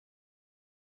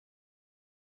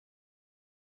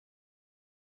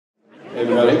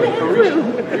Everybody?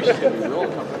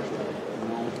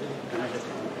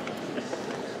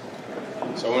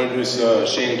 So I want to introduce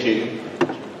Shane and Katie.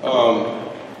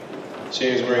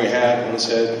 Shane is wearing a hat on his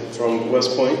head from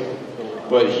West Point,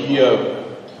 but he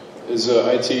is an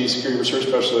IT security research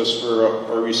specialist for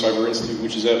our Cyber Institute,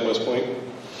 which is at West Point,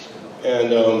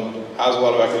 and has a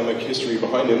lot of academic history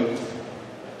behind him.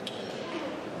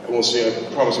 I won't say, I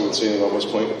promise I won't say anything about West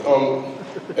Point.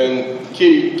 And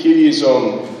Katie's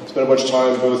spent a bunch of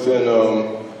time both in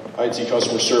IT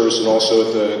customer service and also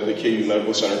at the KU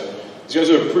Medical Center. These guys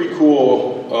have a pretty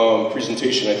cool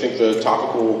presentation. I think the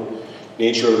topical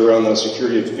nature of it around the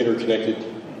security of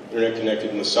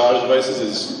internet-connected massage devices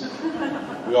is,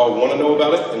 we all want to know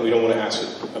about it, and we don't want to ask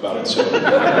it about it. So, anyway,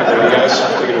 guys,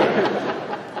 take it away.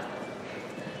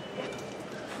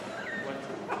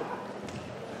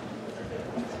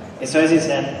 So as you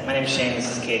said, my name is Shane,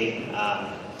 this is Katie.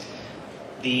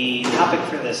 The topic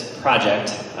for this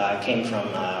project came from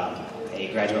a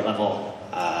graduate level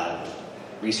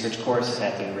research course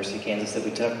at the University of Kansas that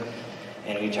we took,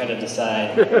 and we tried to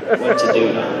decide what to do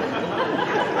about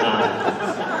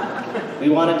it. We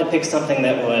wanted to pick something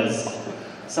that was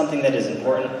something that is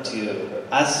important to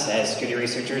us as security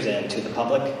researchers and to the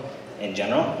public in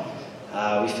general.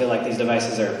 We feel like these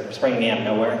devices are springing out of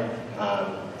nowhere.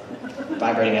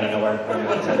 Vibrating out of nowhere, whatever you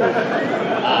want to say.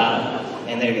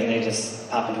 And they just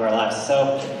pop into our lives.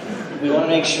 So we want to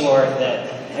make sure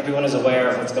that everyone is aware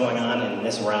of what's going on in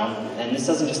this realm. And this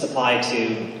doesn't just apply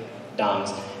to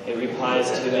DOMs. It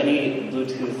applies to any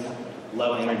Bluetooth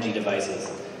low energy devices.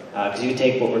 Because you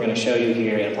take what we're going to show you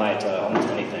here and apply it to almost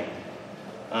anything.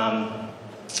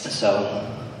 So,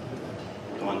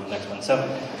 go on to the next one. So,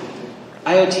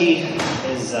 IoT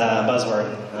is a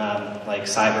buzzword, like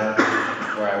cyber,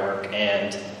 where I work,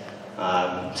 and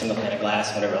single pane of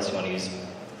glass, whatever else you want to use,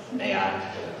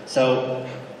 AI. So,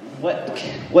 what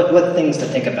things to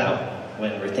think about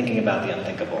when we're thinking about the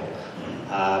unthinkable?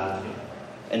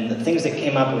 And the things that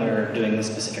came up when we were doing this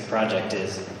specific project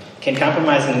is, can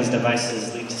compromising these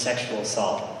devices lead to sexual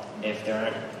assault if there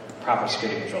aren't proper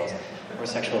security controls, or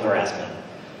sexual harassment?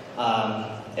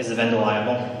 Is the vendor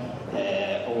liable?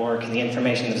 Or can the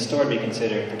information that is stored be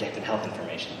considered protected health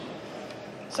information?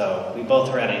 So we both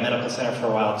were at a medical center for a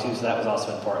while too, so that was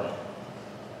also important.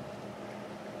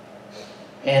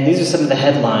 And these are some of the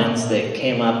headlines that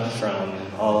came up from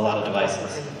a lot of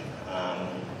devices.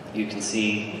 You can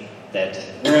see that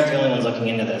we're not the only ones looking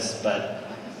into this, but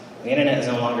the internet is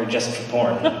no longer just for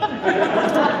porn.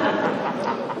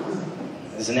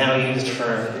 It's now used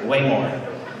for way more.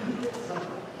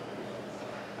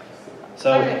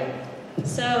 So,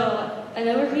 So an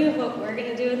overview of what we're going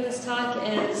to do in this talk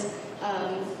is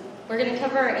we're going to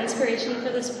cover our inspiration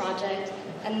for this project,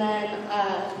 and then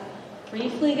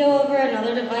briefly go over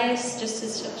another device just to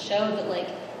show that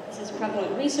this is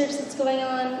prevalent research that's going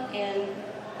on, and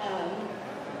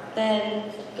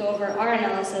then go over our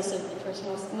analysis of the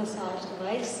personal massage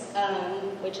device,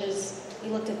 which is, we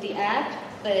looked at the app,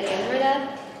 the Android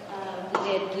app,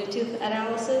 we did Bluetooth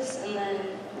analysis, and then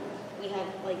we have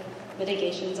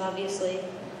mitigations, obviously,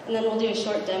 and then we'll do a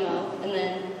short demo, and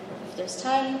then if there's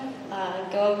time,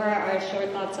 go over our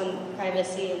short thoughts on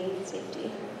privacy and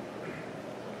safety.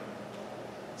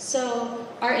 So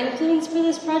our influence for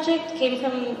this project came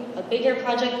from a bigger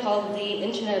project called the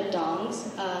Internet of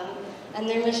DOMs, and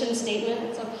their mission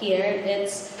statement is up here.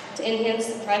 It's to enhance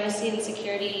the privacy and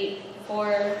security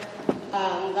for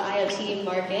the IoT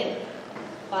market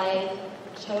by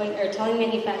telling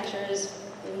manufacturers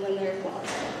when there are flaws.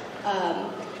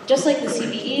 Just like the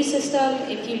CVE system,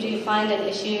 if you do find an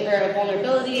issue or a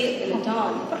vulnerability in a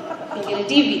DOM, you'll get a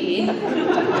DVE.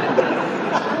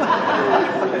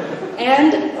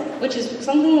 And, which is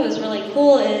something that was really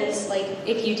cool, is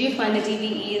if you do find a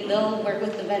DVE, they'll work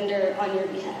with the vendor on your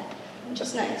behalf, which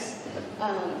is nice.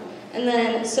 And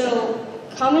then, so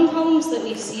common problems that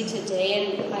we see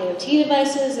today in IoT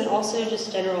devices and also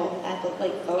just general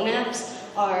phone apps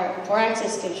are poor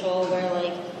access control, where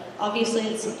obviously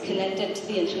it's connected to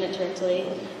the internet directly,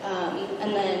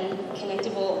 and then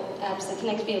connectable apps that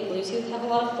connect via Bluetooth have a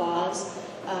lot of flaws,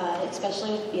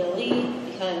 especially with BLE,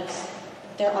 because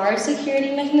there are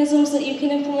security mechanisms that you can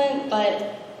implement,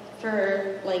 but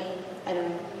for I don't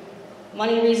know,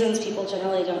 money reasons, people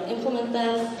generally don't implement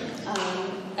them.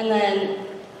 And then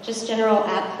just general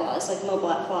app flaws, like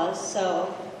mobile app flaws,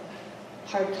 so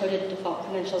hard-coded default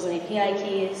credentials and API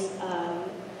keys,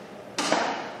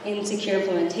 insecure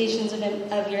implementations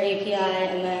of your API,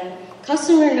 and then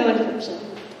customer no encryption.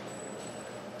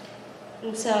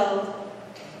 And so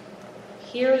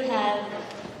here we have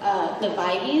the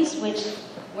Vibes, which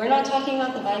we're not talking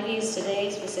about the Vibes today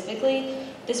specifically.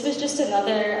 This was just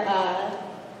another,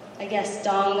 I guess,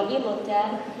 dong that we looked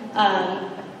at.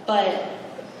 But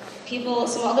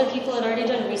some other people had already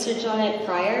done research on it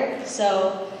prior,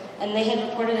 and they had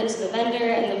reported it to the vendor,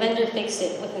 and the vendor fixed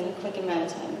it within a quick amount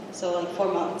of time, so like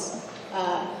 4 months.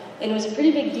 And it was a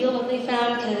pretty big deal what they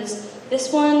found, because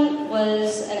this one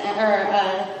was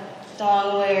a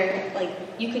dong where like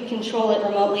you could control it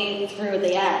remotely through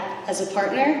the app as a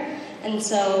partner, and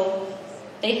so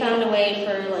they found a way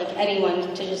for like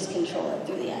anyone to just control it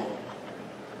through the app,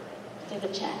 through the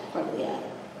chat part of the app.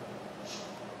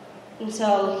 And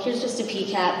so here's just a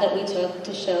PCAP that we took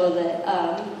to show that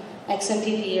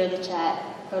XMPP, or the chat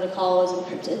protocol, was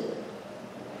encrypted.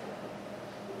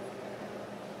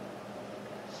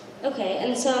 Okay,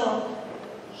 and so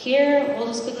here we'll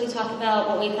just quickly talk about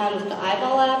what we found with the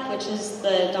Eyeball app, which is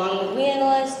the dong that we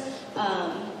analyzed.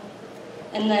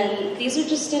 And then these are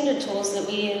just standard tools that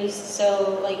we use.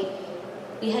 So like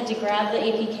we had to grab the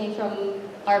APK from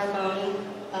our phone,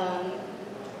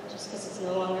 just because it's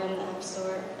no longer in the App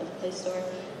Store or the Play Store.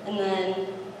 And then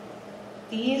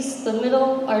these, the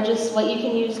middle, are just what you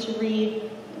can use to read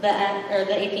the app or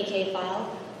the APK file.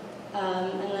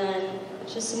 And then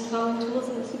just some common tools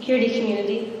in the security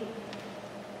community.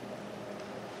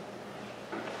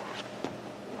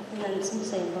 And then some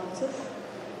sandboxes.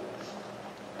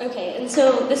 Okay, and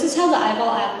so this is how the Eyeball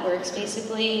app works,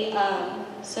 basically.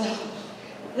 So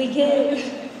we get,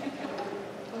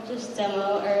 I'll just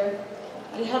demo, or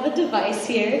we have a device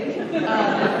here.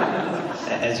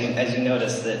 As you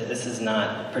notice, that this is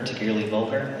not particularly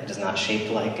vulgar. It is not shaped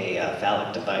like a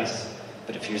phallic device.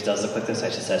 But if yours does look like this, I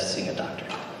suggest seeing a doctor.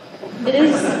 It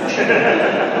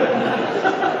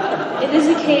is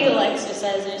a Kegel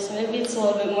exerciser, so maybe it's a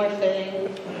little bit more fitting.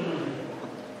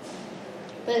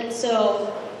 But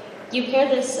so you pair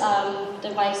this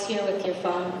device here with your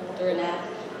phone through an app,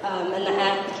 and the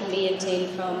app can be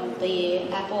obtained from the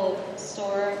Apple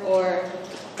Store or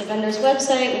the vendor's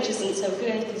website, which isn't so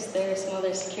good because there are some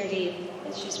other security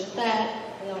issues with that.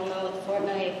 We all know with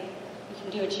Fortnite, you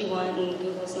can do what you want, and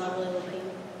Google's not really looking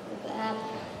at the app.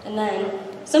 And then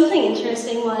something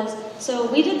interesting was, so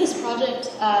we did this project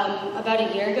about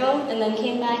a year ago, and then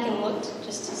came back and looked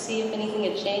just to see if anything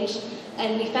had changed.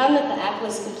 And we found that the app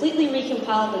was completely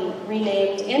recompiled and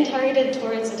renamed and targeted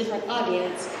towards a different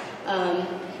audience.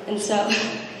 And so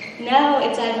now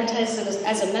it's advertised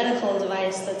as a medical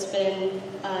device that's been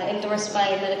endorsed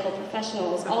by medical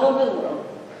professionals all over the world.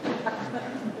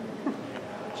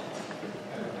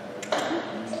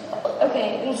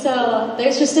 Okay, and so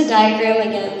there's just a diagram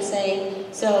again saying,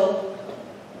 so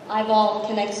Eyeball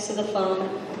connects to the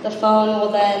phone. The phone will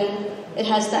then, it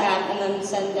has the app and then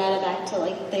send data back to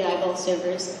like the Eyeball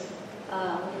servers.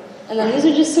 And then these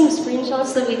are just some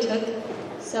screenshots that we took.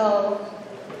 So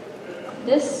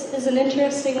this is an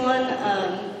interesting one.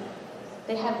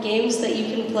 They have games that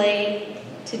you can play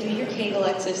to do your Kegel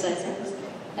exercises.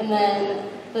 And then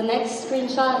the next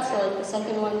screenshot, so like the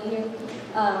second one here,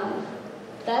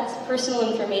 that's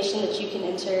personal information that you can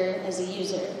enter as a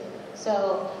user.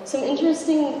 So some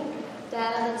interesting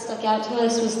data that stuck out to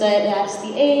us was that it asked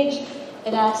the age,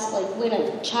 it asked like when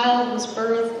a child was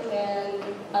birthed, and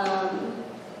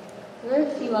there were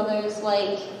a few others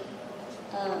like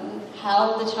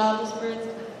how the child was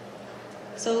birthed.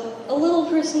 So a little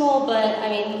personal, but I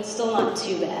mean, still not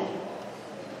too bad.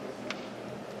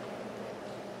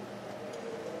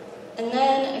 And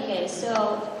then, okay,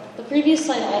 so the previous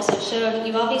slide also showed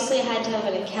you obviously had to have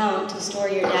an account to store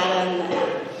your data in the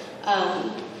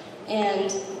app,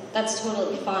 and that's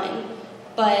totally fine.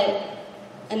 But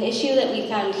an issue that we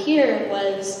found here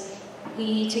was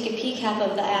we took a PCAP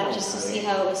of the app just to see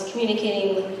how it was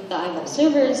communicating with the Eyeball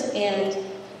servers, and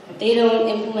they don't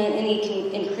implement any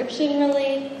encryption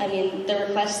really. I mean, the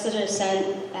requests that are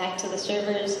sent back to the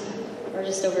servers are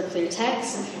just over clear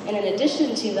text. And in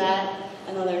addition to that,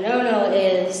 another no-no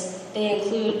is they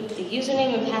include the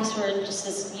username and password just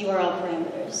as URL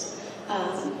parameters.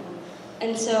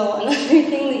 And so another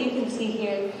thing that you can see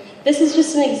here, this is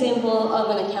just an example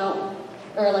of an account,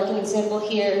 or like an example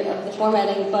here of the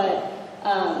formatting, but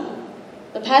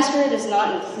the password is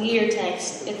not in clear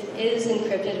text. It is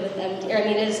encrypted with MD, or I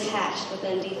mean it is hashed with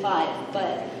MD5,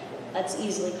 but that's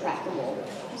easily crackable.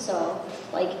 So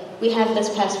like we have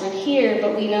this password here,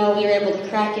 but we know we were able to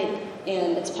crack it,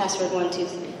 and it's password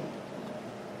 123.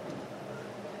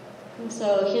 And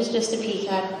so here's just a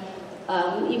PCAP.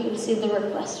 You can see the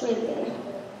request right there.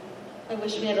 I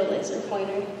wish we had a laser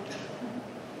pointer.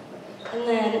 And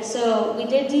then, so we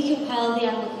did decompile the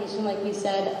application, like we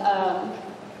said,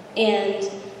 and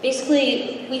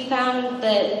basically we found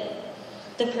that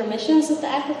the permissions that the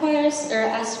app requires or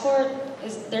asks for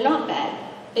they're not bad.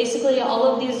 Basically, all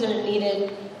of these are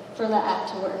needed for the app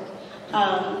to work.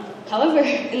 However,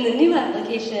 in the new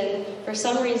application, for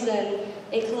some reason,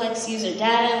 it collects user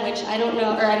data, which I don't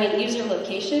know, user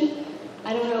location.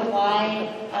 I don't know why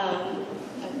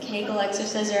a Kegel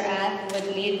exerciser app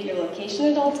would need your location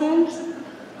at all times.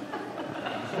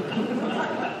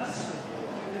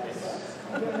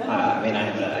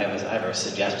 I have a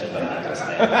suggestion, but I'm not going to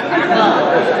say it.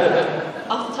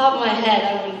 Well, off the top of my head,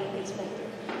 I wouldn't expect it.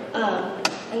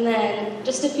 And then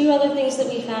just a few other things that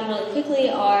we found really quickly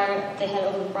are they had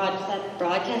open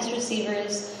broadcast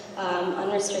receivers,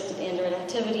 unrestricted Android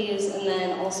activities, and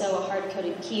then also a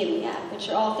hard-coded key in the app, which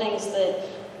are all things that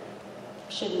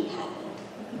shouldn't happen.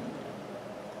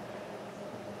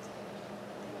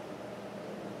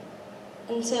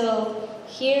 And so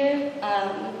here,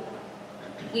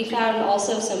 we found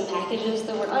also some packages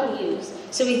that were unused.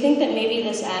 So we think that maybe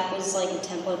this app was like a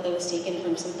template that was taken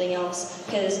from something else,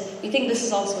 because we think this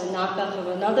is also a knockoff of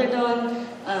another DOM.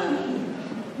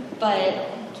 But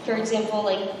for example,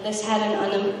 like this had it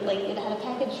had a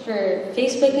package for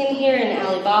Facebook in here and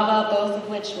Alibaba, both of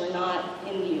which were not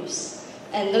in use.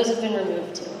 And those have been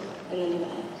removed too in the new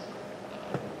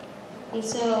app. And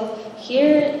so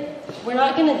here, we're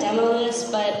not going to demo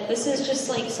this, but this is just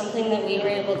like something that we were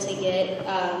able to get,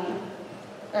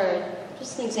 or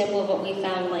just an example of what we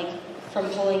found like from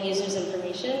pulling users'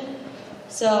 information.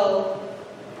 So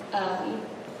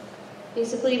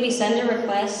basically we send a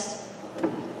request.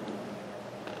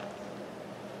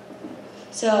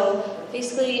 So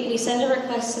basically we send a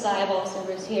request to the eyeball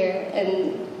servers here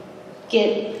and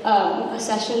get a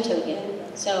session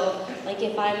token. So like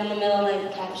if I'm in the middle and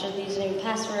I've captured the username and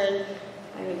password,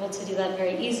 I'm able to do that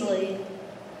very easily.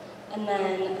 And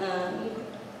then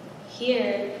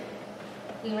here,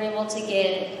 we were able to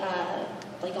get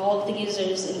like all of the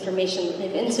users' information that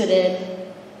they've inserted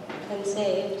and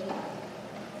saved.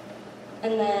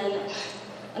 And then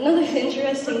another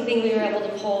interesting thing we were able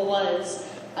to pull was,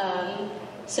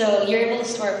 so you're able to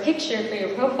store a picture for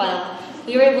your profile.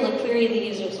 We were able to query the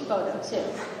user's photo too.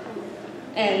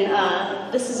 And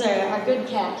this is our good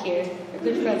cat here, our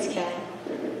good Fred's cat.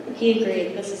 He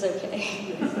agreed, this is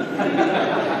okay.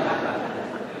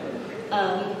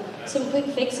 Some quick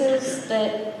fixes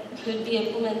that could be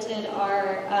implemented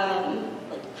are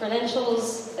like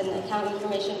credentials and account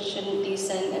information shouldn't be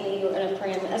sent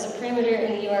as a parameter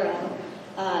in the URL.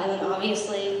 And then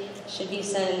obviously should be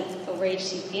sent over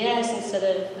HTTPS instead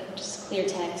of just clear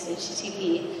text,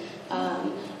 HTTP.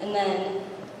 And then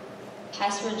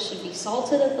passwords should be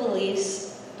salted at the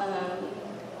least.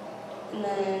 And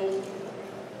then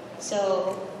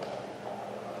so,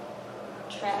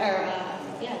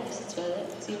 yeah, that's about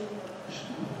it. See,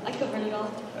 I covered it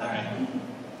all. All right.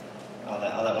 All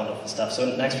that wonderful stuff.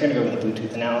 So next we're going to go over the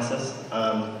Bluetooth analysis.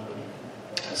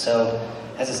 So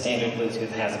as a standard, Bluetooth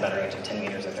has a better range of 10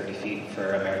 meters or 30 feet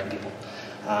for American people.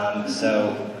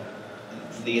 So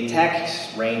the attack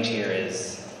range here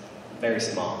is very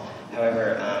small.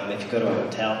 However, if you go to a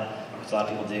hotel, which a lot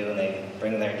of people do, and they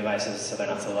bring their devices so they're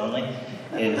not so lonely,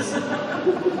 is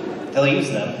they'll use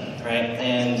them, right?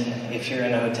 And if you're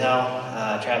in a hotel,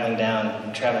 traveling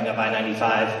up I-95,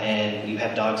 and you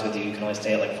have dogs with you, you can only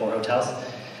stay at like 4 hotels,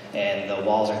 and the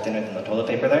walls are thinner than the toilet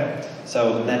paper there.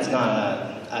 So that's not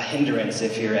a hindrance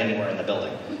if you're anywhere in the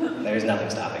building. There's nothing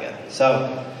stopping it.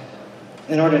 So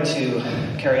in order to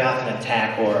carry off an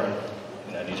attack, or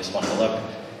you just want to look,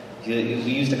 we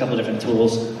used a couple different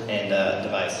tools and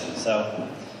devices. So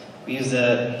we used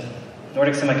a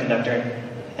Nordic Semiconductor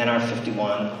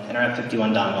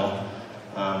NR51 dongle,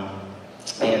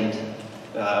 and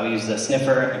we used a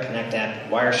sniffer, a Connect app,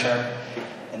 Wireshark,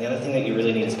 and the other thing that you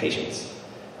really need is patience.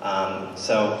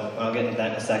 So I'll get into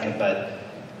that in a second, but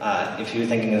if you're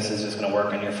thinking this is just going to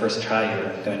work on your first try,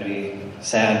 you're going to be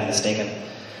sad and mistaken,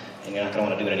 and you're not going to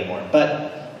want to do it anymore.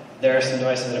 But there are some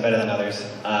devices that are better than others.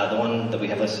 The one that we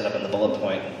have listed up in the bullet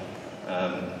point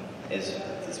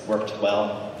has worked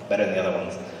well, better than the other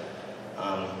ones.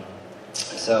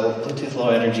 So Bluetooth Low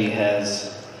Energy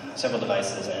has several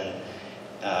devices and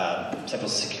several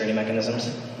security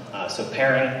mechanisms. So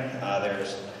pairing,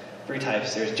 there's 3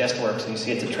 types. There's just works, and you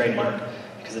see it's a trademark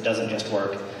because it doesn't just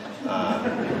work.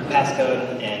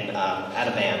 Passcode and out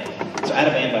of band. So out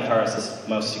of band by far is the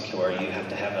most secure. You have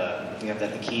to have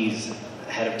the keys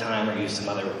ahead of time or use some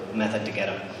other method to get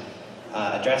them.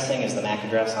 Addressing is the MAC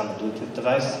address on the Bluetooth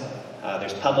device.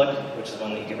 There's public, which is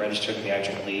one that you get registered with the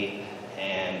IEEE,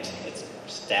 and it's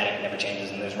static, never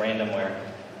changes, and there's random, where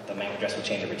the MAC address will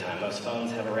change every time. Most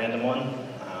phones have a random one,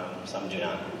 some do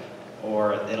not.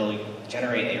 Or it'll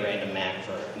generate a random MAC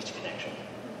for each connection.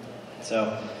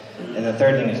 So, and the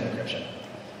third thing is encryption.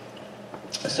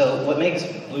 So what makes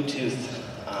Bluetooth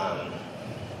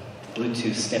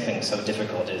sniffing so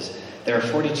difficult is there are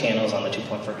 40 channels on the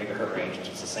 2.4 gigahertz range, which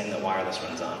is the same that wireless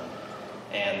runs on.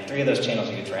 And 3 of those channels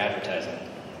are used for advertising.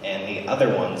 And the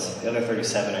other ones, the other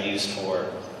 37, are used for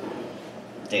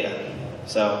data.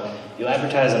 So you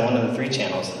advertise on one of the 3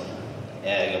 channels,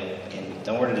 and in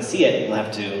order to see it, you'll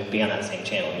have to be on that same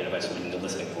channel. Your device will be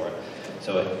listening for it.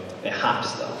 So it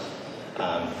hops, though.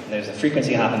 There's a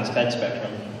frequency hopping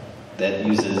spectrum that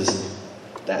uses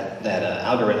that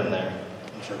algorithm there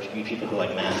for people who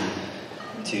like math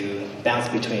to bounce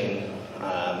between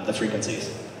the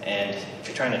frequencies. And if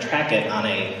you're trying to track it on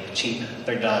a cheap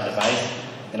 $30 device,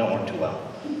 they don't work too well.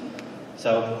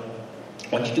 So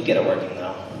once you do get it working,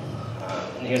 though,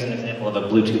 and here's an example of a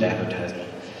Bluetooth advertisement.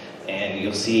 And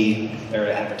you'll see there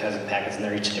are advertising packets, and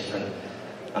they're each different.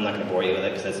 I'm not going to bore you with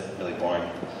it because it's really boring.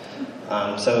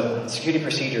 So security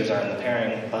procedures are in the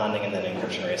pairing, bonding, and then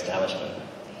encryption reestablishment.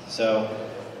 So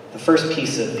the first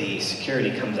piece of the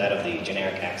security comes out of the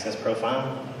generic access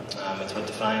profile. It's what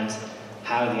defines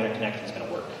how the interconnection is going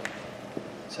to work.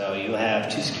 So you have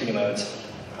 2 security modes,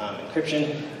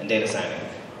 encryption and data signing.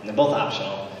 And they're both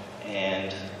optional,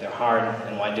 and they're hard,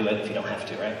 and why do it if you don't have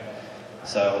to, right?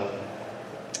 So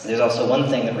there's also one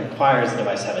thing that requires the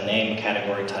device to have a name,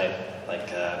 category type,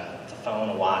 like a phone,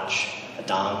 a watch, a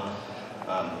dong.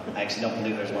 I actually don't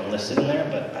believe there's one listed in there,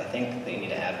 but I think they need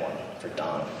to add one for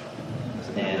dong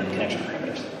and connection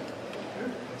parameters.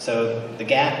 So the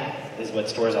gap is what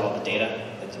stores all the data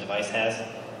that the device has.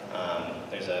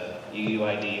 There's a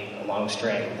UUID, a long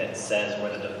string that says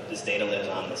where this data lives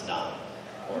on this dong,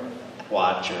 or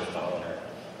watch, or phone, or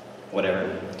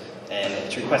whatever. And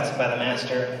it's requested by the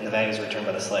master, and the value is returned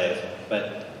by the slave.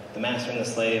 But the master and the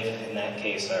slave, in that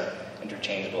case, are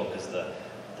interchangeable, because the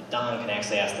dong can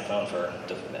actually ask the phone for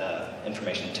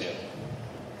information too.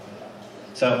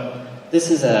 So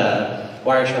this is a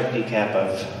Wireshark PCAP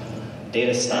of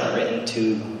data stuff written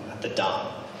to the dong.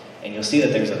 And you'll see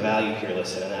that there's a value here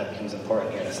listed, and that becomes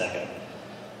important here in a second.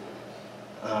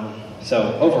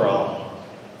 So overall,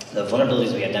 the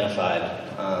vulnerabilities we identified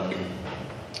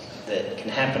that can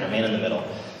happen are man in the middle.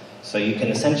 So you can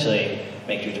essentially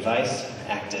make your device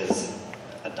act as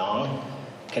a dong,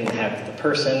 can have the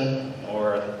person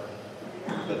or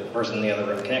the person in the other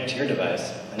room connect to your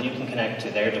device, and you can connect to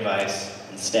their device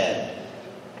instead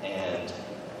and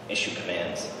issue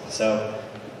commands. So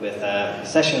with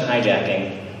session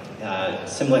hijacking,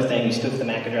 similar thing, you spoof the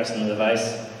MAC address on the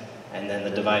device, and then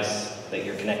the device that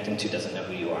you're connecting to doesn't know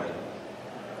who you are.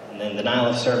 And then denial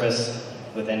of service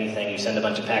with anything, you send a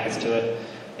bunch of packets to it,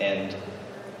 and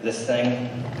this thing,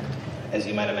 as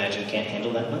you might imagine, can't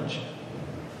handle that much.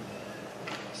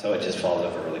 So it just falls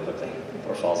over really quickly,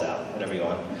 or falls out, whatever you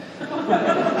want.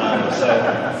 So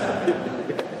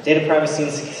data privacy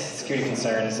and security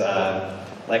concerns,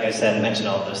 like I said, mentioned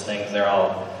all of those things. They're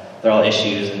all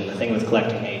issues, and the thing with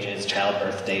collecting ages,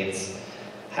 childbirth dates,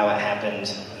 how it happened,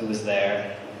 who was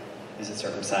there, is it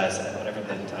circumcised, whatever,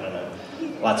 I don't know,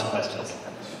 lots of questions.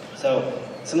 So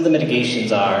some of the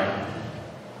mitigations are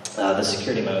the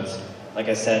security modes. Like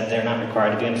I said, they're not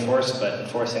required to be enforced, but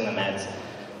enforcing them adds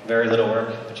very little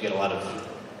work, but you get a lot of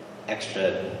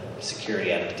extra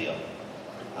security out of the deal.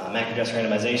 MAC address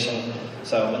randomization.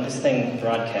 So when this thing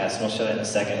broadcasts, and we'll show that in a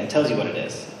second, it tells you what it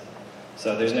is.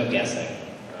 So there's no guessing.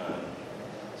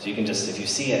 So you can just, if you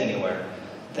see it anywhere,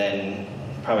 then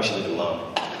you probably should leave it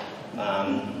alone.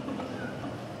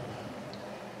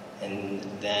 And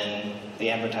then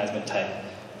the advertisement type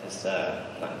is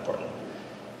not important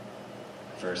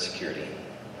for security.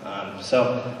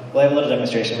 So we'll have a little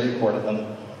demonstration. We recorded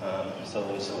them, so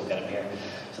we'll get them here.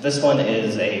 So this one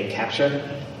is a capture,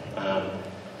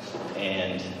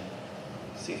 and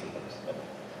let's see if it works.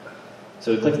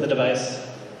 So we click the device,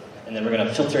 and then we're going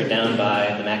to filter it down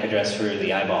by the MAC address through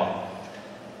the eyeball.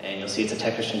 And you'll see it's a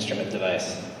text instrument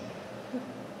device.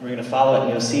 We're going to follow it, and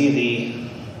you'll see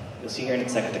here in a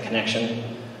second the connection.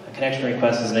 A connection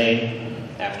request is made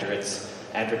after it's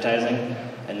advertising,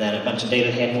 and then a bunch of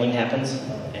data handling happens,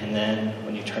 and then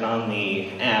when you turn on the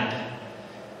app,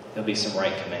 there'll be some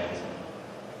write commands.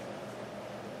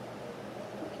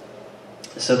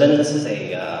 So then this is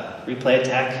a replay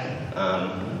attack,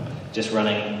 just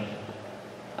running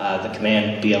the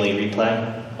command BLE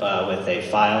replay with a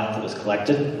file that was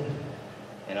collected,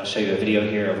 and I'll show you a video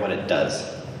here of what it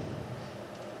does.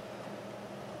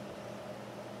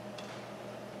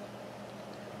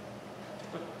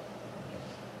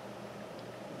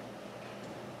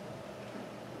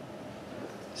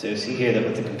 So you see here that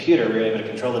with the computer, we were able to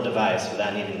control the device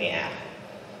without needing the app.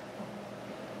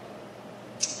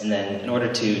 And then in order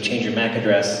to change your MAC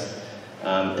address,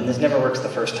 and this never works the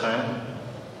first time,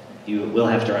 you will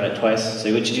have to run it twice.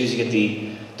 So what you do is you get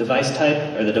the device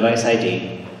type or the device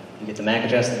ID, you get the MAC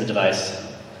address of the device,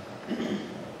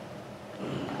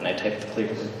 and I type the clear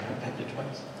package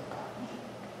twice.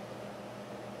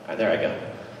 All right, there I go.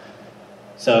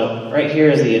 So right here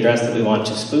is the address that we want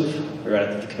to spoof. We run it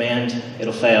with the command,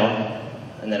 it'll fail,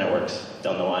 and then it works.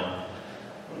 Don't know why.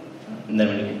 And then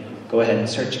when you go ahead and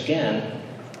search again,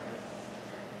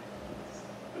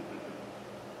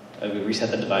 we reset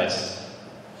the device.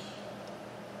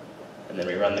 And then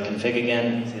we run the config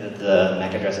again, see that the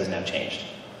MAC address is now changed.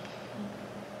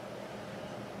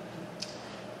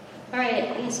 All right,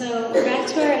 and so back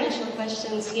to our initial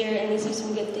questions here, and these are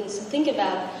some good things to think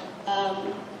about.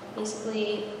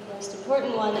 Basically, the most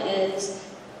important one is,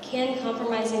 can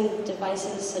compromising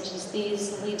devices such as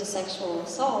these lead to sexual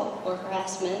assault or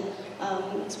harassment,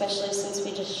 especially since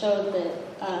we just showed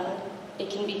that it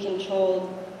can be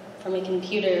controlled from a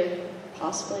computer,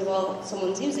 possibly while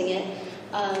someone's using it.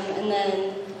 And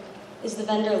then, is the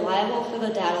vendor liable for the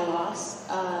data loss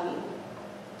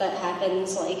that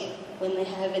happens like when they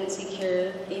have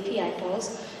insecure API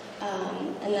calls?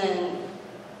 And then,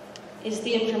 is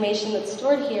the information that's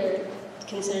stored here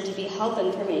considered to be health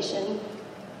information?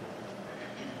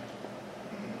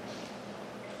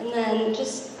 And then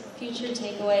just future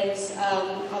takeaways.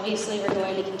 Obviously, we're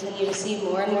going to continue to see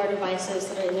more and more devices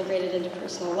that are integrated into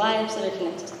personal lives, that are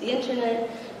connected to the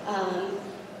internet.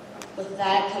 With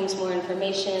that comes more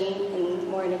information and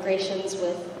more integrations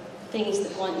with things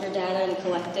that want your data and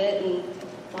collect it, and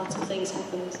lots of things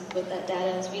happen with that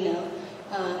data, as we know.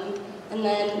 And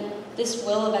then this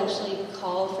will eventually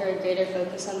call for a greater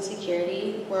focus on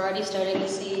security. We're already starting to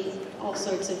see all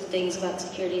sorts of things about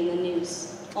security in the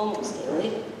news almost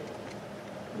daily.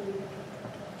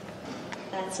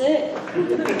 That's it. We've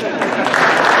been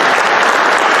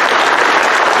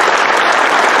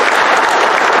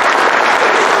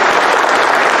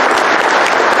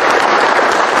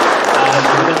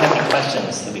having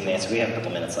questions that we can answer. We have a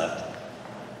couple minutes left.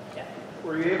 Yeah.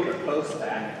 Were you able to post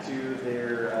back to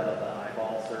their the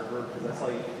eyeball server? Because that's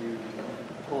all you can do. You can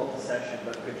pull up the session,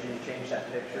 but could you change that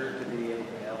picture to be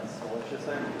anything else malicious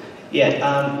there?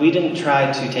 Yeah, we didn't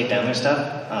try to take down their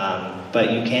stuff,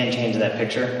 but you can change that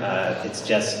picture. It's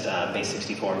just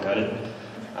base64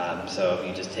 encoded. So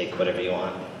you just take whatever you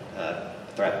want,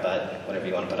 threat butt, whatever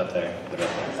you want to put up there. Does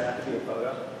that have to be a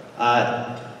photo?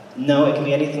 No, it can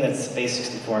be anything that's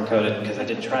base64 encoded, because I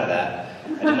did try that.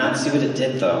 I did not see what it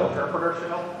did, though. Interpreter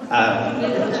show?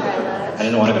 I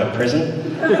didn't want to go to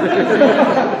prison.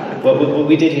 What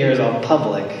we did here is all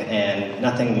public and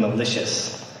nothing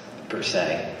malicious, per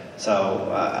se.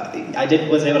 So I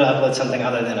was able to upload something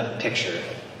other than a picture.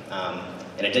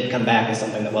 And it did come back as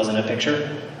something that wasn't a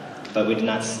picture, but we did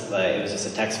not, it was just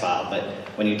a text file. But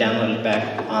when you downloaded it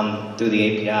back through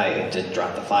the API, it did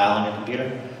drop the file on your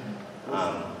computer.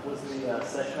 Was the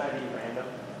session ID random?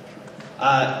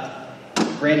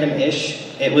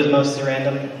 Random-ish. It was mostly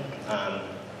random.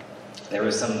 There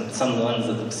was some ones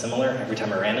that looked similar every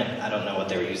time I ran it. I don't know what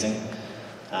they were using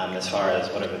as far as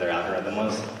whatever their algorithm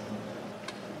was.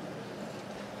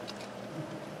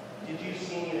 Did you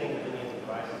see anything with any of the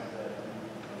devices that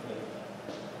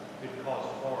could cause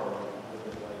harm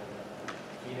with like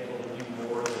being able to do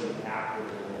more than the app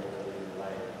was able to do,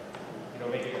 like,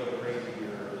 make it go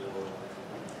crazier or,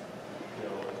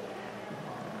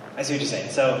 I see what you're saying.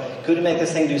 So, could we make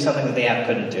this thing do something that the app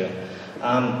couldn't do?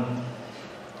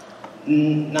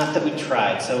 Not that we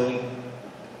tried. So,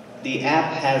 the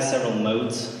app has several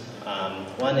modes.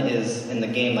 One is in the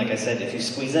game, like I said, if you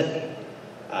squeeze it,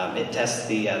 it tests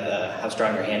the how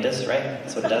strong your hand is, right?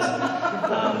 That's what it does.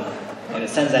 And it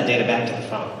sends that data back to the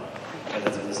phone. Okay,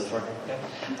 that's what this is for. Okay.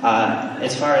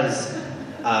 As far as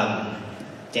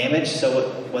damage,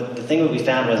 so what the thing that we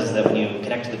found was that when you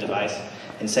connect to the device,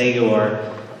 and say you're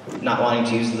not wanting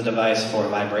to use the device for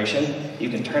vibration, you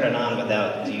can turn it on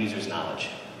without the user's knowledge.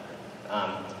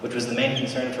 Which was the main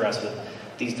concern for us with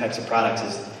these types of products,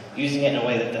 is using it in a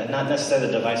way that not necessarily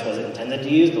the device wasn't intended to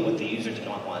use, but what the user did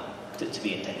not want it to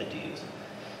be intended to use.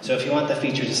 So if you want the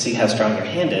feature to see how strong your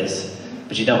hand is,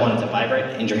 but you don't want it to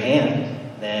vibrate in your hand,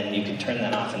 then you can turn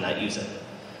that off and not use it.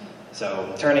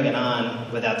 So turning it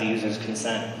on without the user's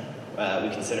consent, we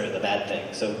consider the bad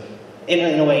thing. So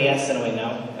in a way, yes, in a way,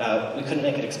 no. We couldn't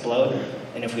make it explode,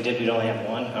 and if we did, we'd only have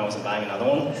one. I wasn't buying another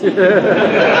one.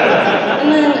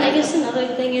 And then I guess another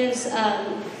thing is,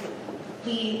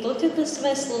 we looked at this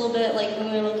device a little bit, like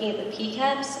when we were looking at the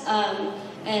PCAPs,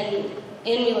 and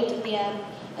we looked at the app,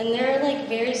 and there are like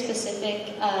very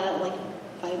specific like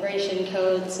vibration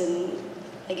codes and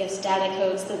I guess, data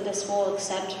codes that this will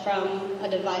accept from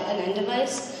an end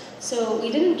device. So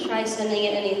we didn't try sending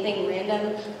it anything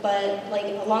random, but like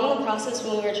along the process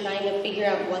when we were trying to figure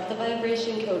out what the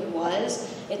vibration code was,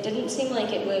 it didn't seem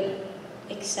like it would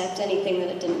accept anything that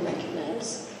it didn't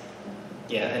recognize.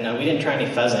 Yeah, and we didn't try any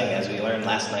fuzzing, as we learned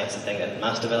last night. It's a thing that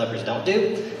most developers don't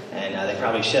do, and they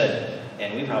probably should.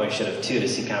 And we probably should have too, to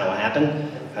see kind of what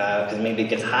happened, because maybe it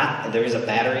gets hot and there is a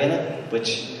battery in it,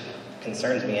 which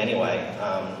concerns me anyway.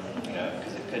 You know,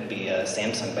 because it could be a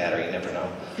Samsung battery, you never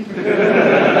know.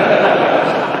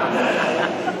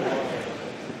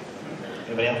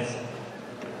 Anybody else?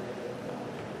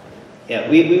 Yeah,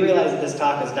 we realize that this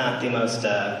talk is not the most,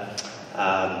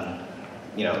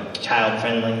 you know,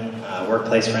 child-friendly,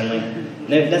 workplace-friendly.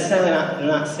 Necessarily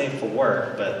not safe for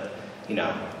work, but, you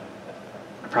know,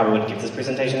 I probably wouldn't give this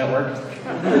presentation at work.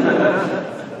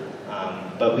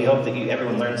 But we hope that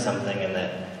everyone learns something, and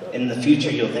that in the future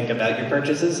you'll think about your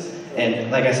purchases. And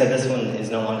like I said, this one is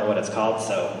no longer what it's called,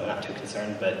 so I'm not too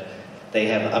concerned, but they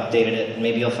have updated it.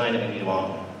 Maybe you'll find it, maybe you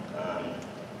won't.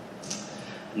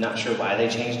 I'm not sure why they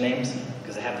changed names,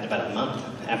 because it happened about a month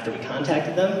after we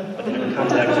contacted them, but they never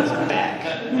contacted us back.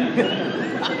 I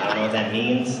don't know what that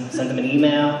means. Sent them an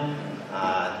email.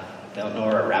 Don't know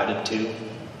where it routed to. It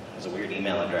was a weird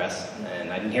email address, and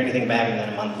I didn't hear anything back, and then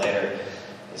a month later,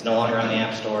 it's no longer on the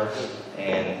App Store,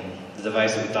 and the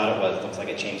device that we thought it was looks like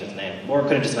it changed its name. Or it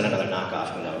could have just been another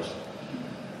knockoff, who knows.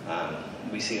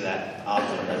 We see that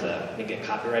often as maybe a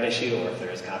copyright issue, or if there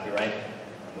is copyright.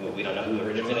 We don't know who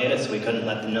originated it, so we couldn't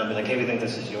let them know, be like, hey, we think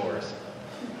this is yours.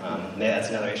 Maybe that's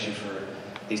another issue for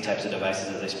these types of devices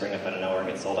as they spring up out of nowhere and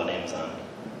get sold on Amazon.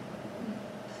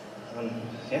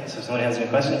 Yeah, so if someone has any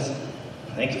questions,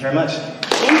 thank you very much.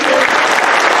 Thank you.